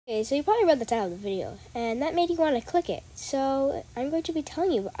Okay, so you probably read the title of the video, and that made you want to click it. So I'm going to be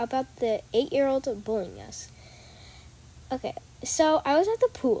telling you about the 8-year-old bullying us. Okay, so I was at the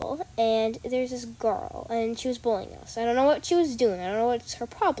pool, and there's this girl, and she was bullying us. I don't know what she was doing. I don't know what's her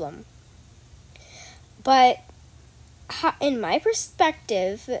problem. But in my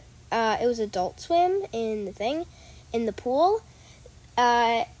perspective, it was Adult Swim in the pool.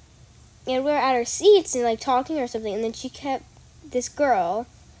 And we were at our seats and talking or something, and then this girl,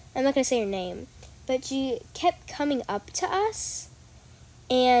 I'm not going to say her name, but she kept coming up to us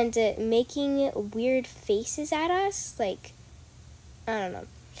and making weird faces at us, I don't know.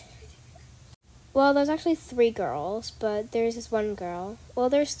 Well, there's actually 3 girls, but there's this one girl. Well,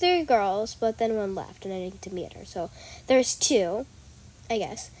 there's 3 girls, but then one left, and I didn't get to meet her. So there's 2, I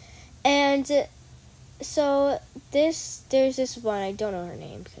guess. And so there's this one, I don't know her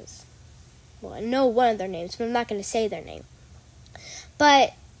name because, well, I know one of their names, but I'm not going to say their name.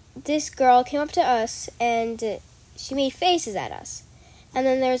 But this girl came up to us, and she made faces at us. And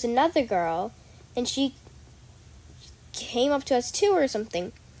then there's another girl, and she came up to us too or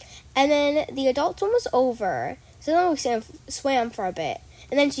something. And then the Adult Swim was over, so then we swam for a bit.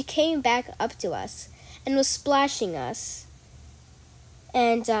 And then she came back up to us and was splashing us.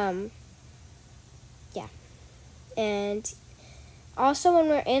 And, yeah. And also when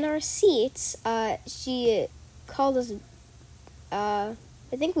we're in our seats, she called us, I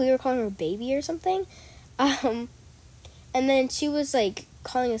think we were calling her baby or something. And then she was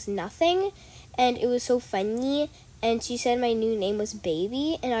calling us nothing, and it was so funny. And she said my new name was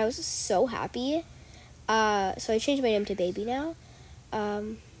Baby, and I was so happy. So I changed my name to Baby now.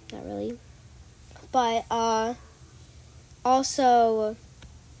 Not really. But, also,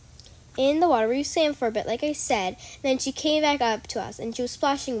 in the water, we swam for a bit, like I said. And then she came back up to us, and she was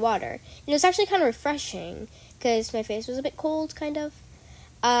splashing water. And it was actually kind of refreshing, because my face was a bit cold, kind of.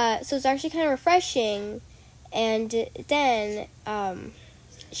 So it was actually kind of refreshing. And then,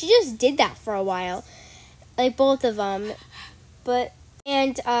 she just did that for a while. Both of them, both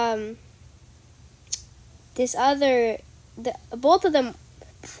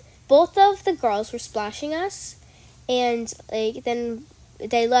of the girls were splashing us, and then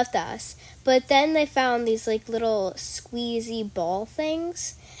they left us, but then they found these little squeezy ball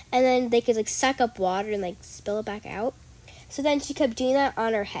things, and then they could suck up water and spill it back out. So then she kept doing that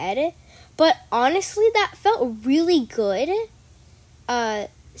on her head, but honestly that felt really good.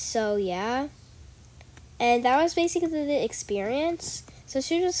 So yeah. And that was basically the experience. So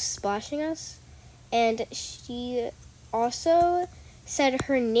she was just splashing us. And she also said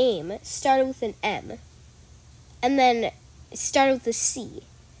her name started with an M. And then started with a C.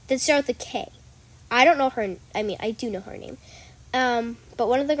 Then started with a K. I don't know her. I mean, I do know her name. But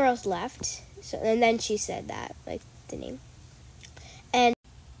one of the girls left. And then she said that, the name. And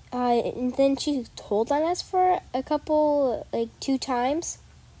then she told on us for a couple, 2 times.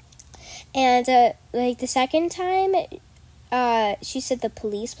 And, the second time, she said the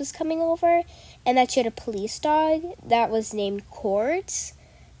police was coming over, and that she had a police dog that was named Cords.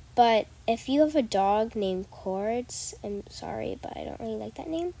 But if you have a dog named Cords, I'm sorry, but I don't really like that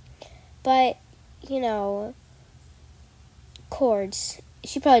name. But, Cords,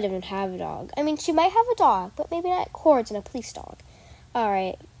 she probably doesn't have a dog. I mean, she might have a dog, but maybe not Cords and a police dog.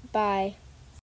 Alright, bye.